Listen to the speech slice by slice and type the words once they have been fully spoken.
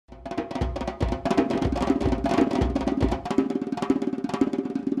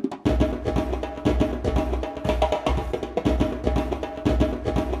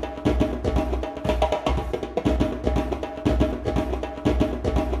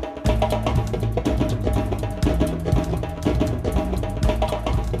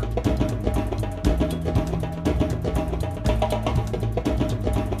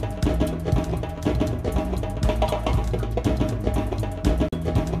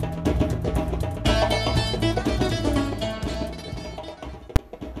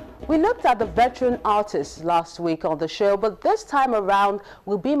We looked at the veteran artists last week on the show, but this time around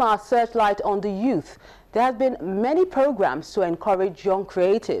we'll beam our searchlight on the youth. There have been many programs to encourage young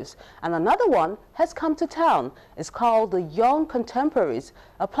creatives, and another one has come to town. It's called the Young Contemporaries,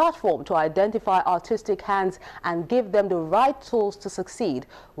 a platform to identify artistic hands and give them the right tools to succeed.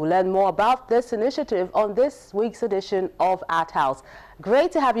 We'll learn more about this initiative on this week's edition of Art House.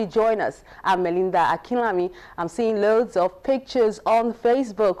 Great to have you join us. I'm Melinda Akinlami. I'm seeing loads of pictures on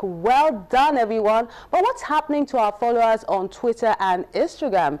Facebook. Well done, everyone. But what's happening to our followers on Twitter and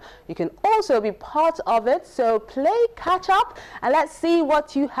Instagram? You can also be part of it. So play catch up and let's see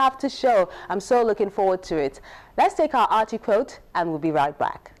what you have to show. I'm so looking forward to it. Let's take our arty quote and we'll be right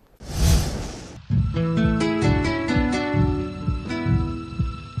back.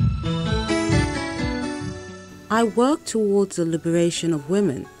 I work towards the liberation of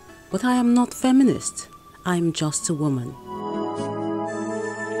women, but I am not feminist. I am just a woman.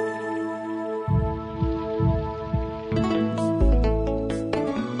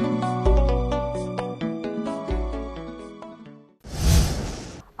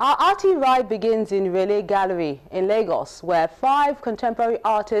 Our arty ride begins in Rele Gallery in Lagos, where 5 contemporary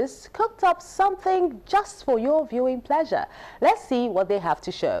artists cooked up something just for your viewing pleasure. Let's see what they have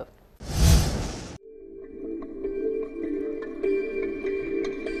to show.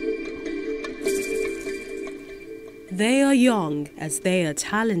 They are young as they are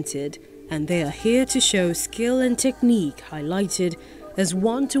talented, and they are here to show skill and technique highlighted as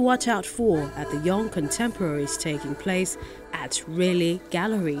one to watch out for at the Young Contemporaries taking place at Rele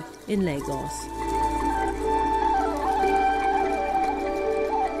Gallery in Lagos.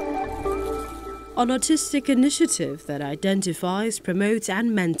 An artistic initiative that identifies, promotes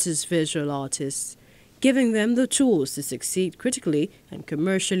and mentors visual artists, giving them the tools to succeed critically and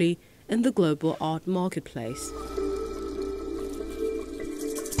commercially in the global art marketplace.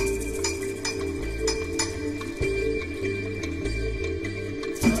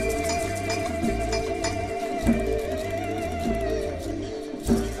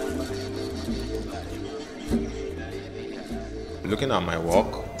 Looking at my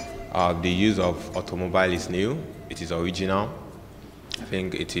work, the use of automobile is new. It is original. I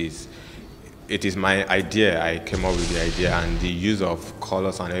think it is my idea. I came up with the idea, and the use of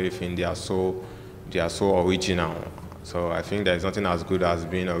colors and everything, they are so original. So I think there is nothing as good as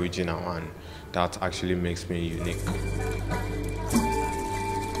being original, and that actually makes me unique.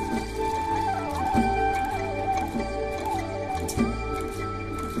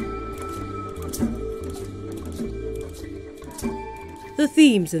 The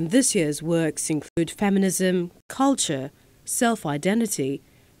themes in this year's works include feminism, culture, self-identity,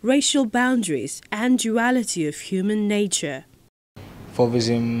 racial boundaries, and duality of human nature.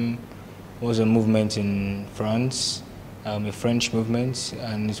 Fauvism was a movement in France, a French movement,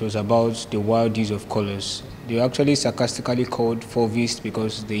 and it was about the wild use of colors. They were actually sarcastically called Fauvists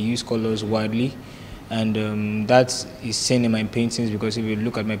because they use colors widely, and that is seen in my paintings because if you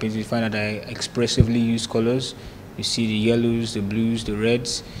look at my paintings, you find that I expressively use colors. You see the yellows, the blues, the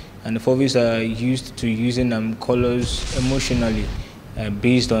reds, and the Fauvists are used to using colors emotionally,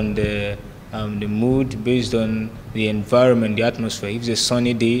 based on the mood, based on the environment, the atmosphere. If it's a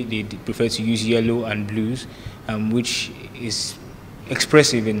sunny day, they prefer to use yellow and blues, which is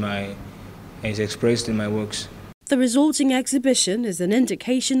expressed in my works. The resulting exhibition is an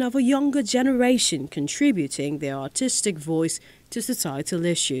indication of a younger generation contributing their artistic voice to societal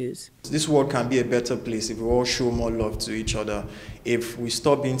issues. This world can be a better place if we all show more love to each other, if we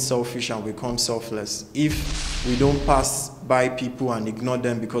stop being selfish and become selfless, if we don't pass by people and ignore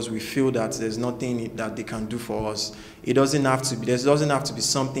them because we feel that there's nothing that they can do for us. There doesn't have to be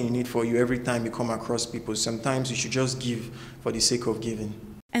something in it for you every time you come across people. Sometimes you should just give for the sake of giving.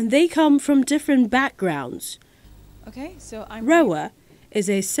 And they come from different backgrounds. Okay, so Rele is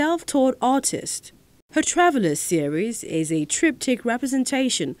a self-taught artist. Her Travelers series is a triptych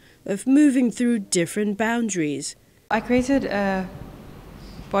representation of moving through different boundaries. I created a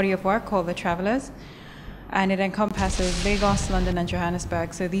body of work called The Travelers, and it encompasses Lagos, London and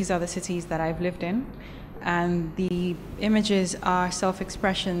Johannesburg. So these are the cities that I've lived in, and the images are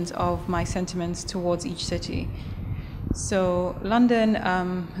self-expressions of my sentiments towards each city. So London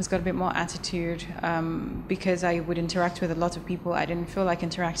has got a bit more attitude because I would interact with a lot of people I didn't feel like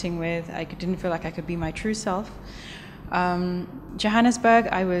interacting with. I didn't feel like I could be my true self. Johannesburg,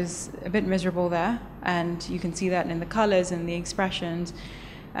 I was a bit miserable there, and you can see that in the colors and the expressions.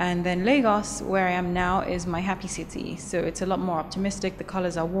 And then Lagos, where I am now, is my happy city. So it's a lot more optimistic. The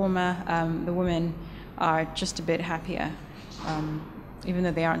colors are warmer. The women are just a bit happier, even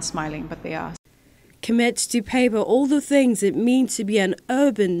though they aren't smiling, but they are. commits to paper all the things it means to be an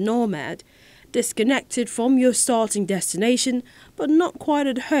urban nomad, disconnected from your starting destination but not quite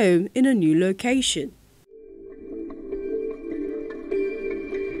at home in a new location.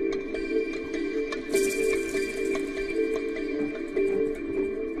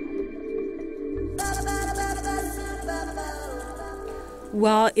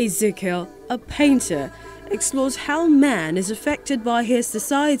 While Ezekiel, a painter, explores how man is affected by his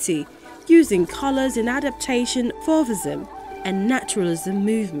society using colors in adaptation, fauvism and naturalism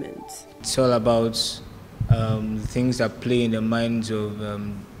movements. It's all about things that play in the minds of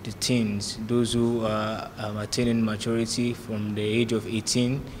the teens, those who are attaining maturity from the age of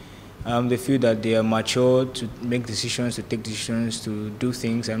 18. They feel that they are mature to make decisions, to take decisions, to do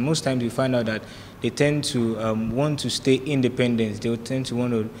things, and most times you find out that they tend to want to stay independent. They tend to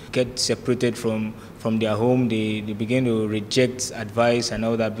want to get separated from their home. They begin to reject advice and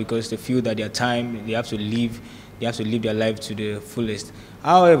all that because they feel that their time, they have to live their life to the fullest.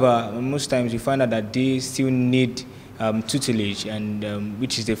 However, most times you find out that they still need tutelage, and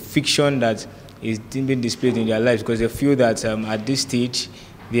which is the fiction that is being displayed in their lives, because they feel that at this stage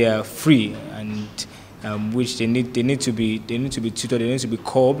they are free, and which they need to be tutored, they need to be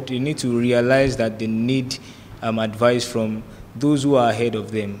curbed, they need to realize that they need advice from those who are ahead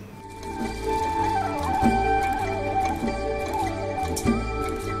of them.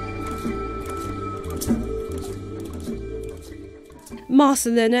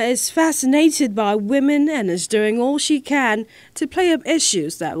 Marcelina is fascinated by women and is doing all she can to play up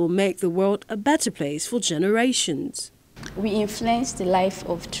issues that will make the world a better place for generations. We influence the life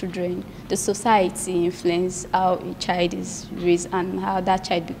of children. The society influences how a child is raised and how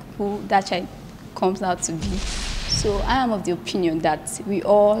who that child comes out to be. So I am of the opinion that we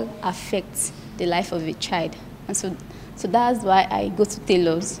all affect the life of a child, and so that's why I go to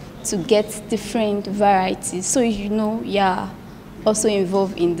tailors to get different varieties. So also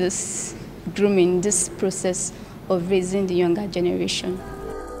involved in this grooming, this process of raising the younger generation.